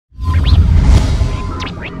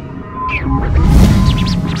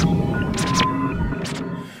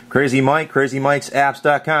Crazy Mike,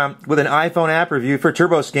 CrazyMikesapps.com with an iPhone app review for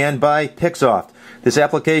TurboScan by Pixoft. This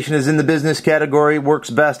application is in the business category, works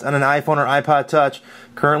best on an iPhone or iPod Touch,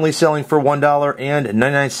 currently selling for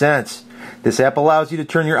 $1.99. This app allows you to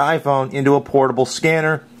turn your iPhone into a portable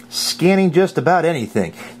scanner, scanning just about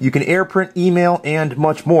anything. You can AirPrint, email, and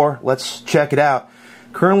much more. Let's check it out.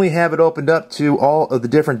 Currently have it opened up to all of the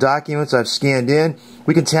different documents I've scanned in.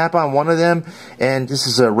 We can tap on one of them, and this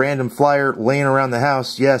is a random flyer laying around the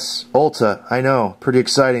house. Yes, Ulta, I know, pretty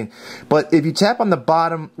exciting. But if you tap on the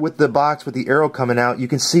bottom with the box with the arrow coming out, you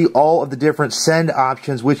can see all of the different send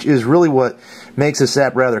options, which is really what makes this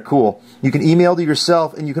app rather cool. You can email to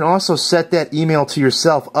yourself, and you can also set that email to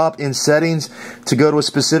yourself up in settings to go to a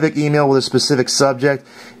specific email with a specific subject.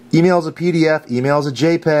 Email is a PDF, email is a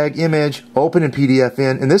JPEG image, open in PDF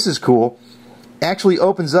in, and this is cool, actually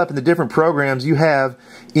opens up in the different programs you have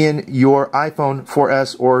in your iPhone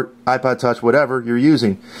 4S or iPod Touch, whatever you're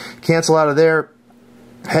using. Cancel out of there,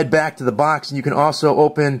 head back to the box, and you can also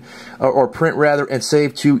open or print rather and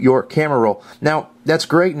save to your camera roll. Now, that's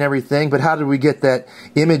great and everything, but how did we get that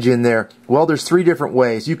image in there? Well, there's three different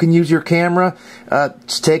ways. You can use your camera,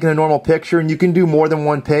 just taking a normal picture, and you can do more than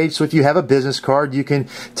one page. So if you have a business card, you can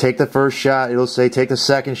take the first shot, it'll say take the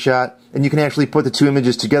second shot, and you can actually put the two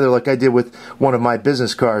images together like I did with one of my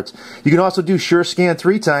business cards. You can also do SureScan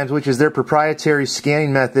 3 times, which is their proprietary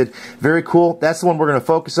scanning method. Very cool. That's the one we're going to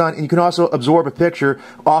focus on. And you can also absorb a picture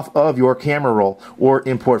off of your camera roll or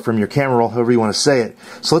import from your camera roll, however you want to say it.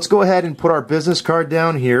 So let's go ahead and put our business card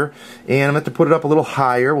down here, and I'm going to have to put it up a little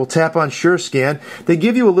higher. We'll tap on SureScan. They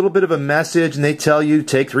give you a little bit of a message, and they tell you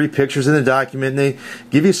take 3 pictures in the document, and they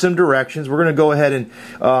give you some directions. We're going to go ahead and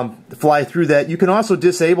fly through that. You can also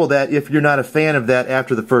disable that if you're not a fan of that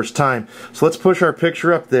after the first time. So let's push our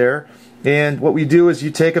picture up there, and what we do is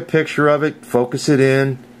you take a picture of it, focus it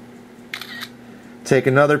in, take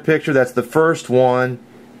another picture, that's the first one,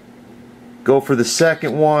 go for the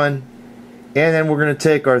second one, and then we're going to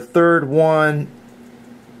take our third one.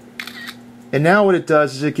 And now what it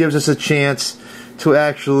does is it gives us a chance to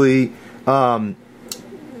actually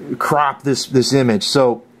crop this image.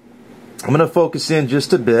 So I'm going to focus in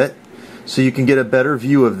just a bit so you can get a better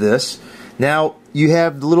view of this. Now you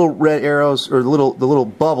have the little red arrows or the little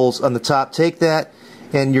bubbles on the top. Take that,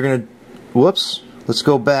 and you're going to, whoops, let's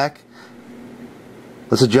go back.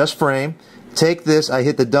 Let's adjust frame. Take this, I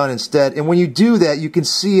hit the done instead, and when you do that, you can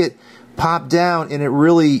see it pop down, and it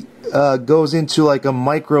really goes into like a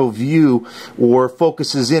micro view or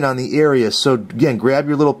focuses in on the area. So again, grab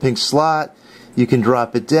your little pink slot, you can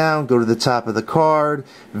drop it down, go to the top of the card,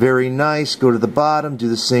 very nice, go to the bottom, do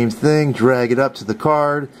the same thing, drag it up to the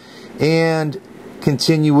card, and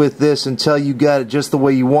continue with this until you got it just the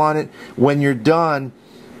way you want it. When you're done,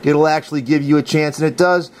 it'll actually give you a chance, and it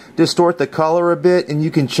does distort the color a bit, and you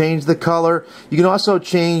can change the color. You can also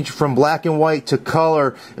change from black and white to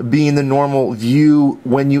color, being the normal view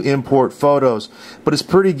when you import photos. But it's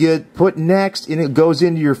pretty good. Put next, and it goes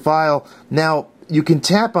into your file. Now, you can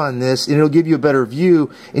tap on this, and it'll give you a better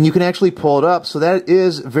view, and you can actually pull it up. So that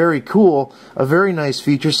is very cool, a very nice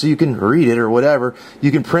feature, so you can read it or whatever.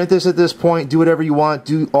 You can print this at this point, do whatever you want,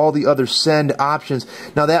 do all the other send options.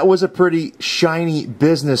 Now that was a pretty shiny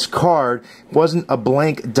business card. It wasn't a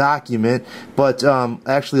blank document, but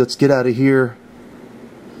actually let's get out of here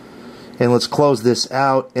and let's close this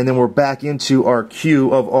out, and then we're back into our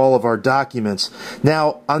queue of all of our documents.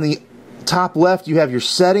 Now on the top left, you have your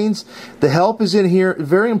settings. The help is in here,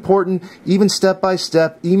 very important, even step by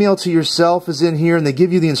step. Email to yourself is in here, and they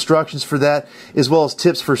give you the instructions for that, as well as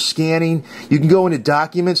tips for scanning. You can go into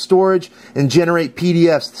document storage and generate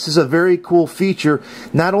PDFs. This is a very cool feature.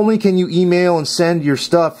 Not only can you email and send your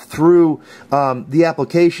stuff through the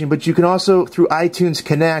application, but you can also, through iTunes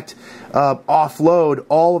Connect, offload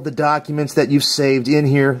all of the documents that you've saved in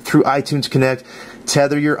here through iTunes Connect.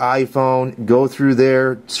 Tether your iPhone, go through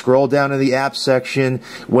there, scroll down to the app section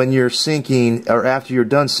when you're syncing or after you're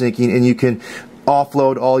done syncing, and you can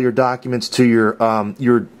offload all your documents to your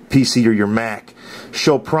PC or your Mac.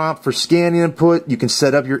 Show prompt for scanning input. You can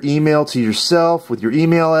set up your email to yourself with your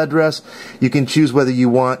email address. You can choose whether you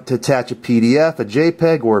want to attach a PDF, a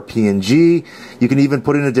JPEG, or a PNG. You can even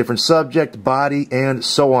put in a different subject, body, and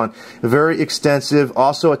so on. Very extensive.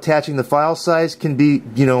 Also, attaching the file size can be,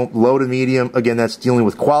 low to medium. Again, that's dealing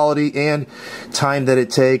with quality and time that it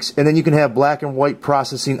takes. And then you can have black and white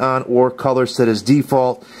processing on or color set as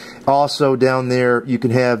default. Also down there, you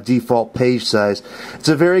can have default page size. It's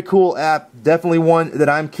a very cool app. Definitely one that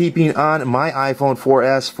I'm keeping on my iPhone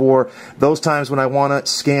 4S for those times when I want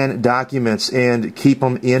to scan documents and keep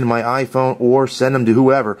them in my iPhone or send them to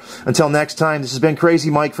whoever. Until next time, this has been Crazy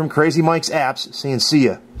Mike from Crazy Mike's Apps saying see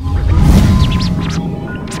ya.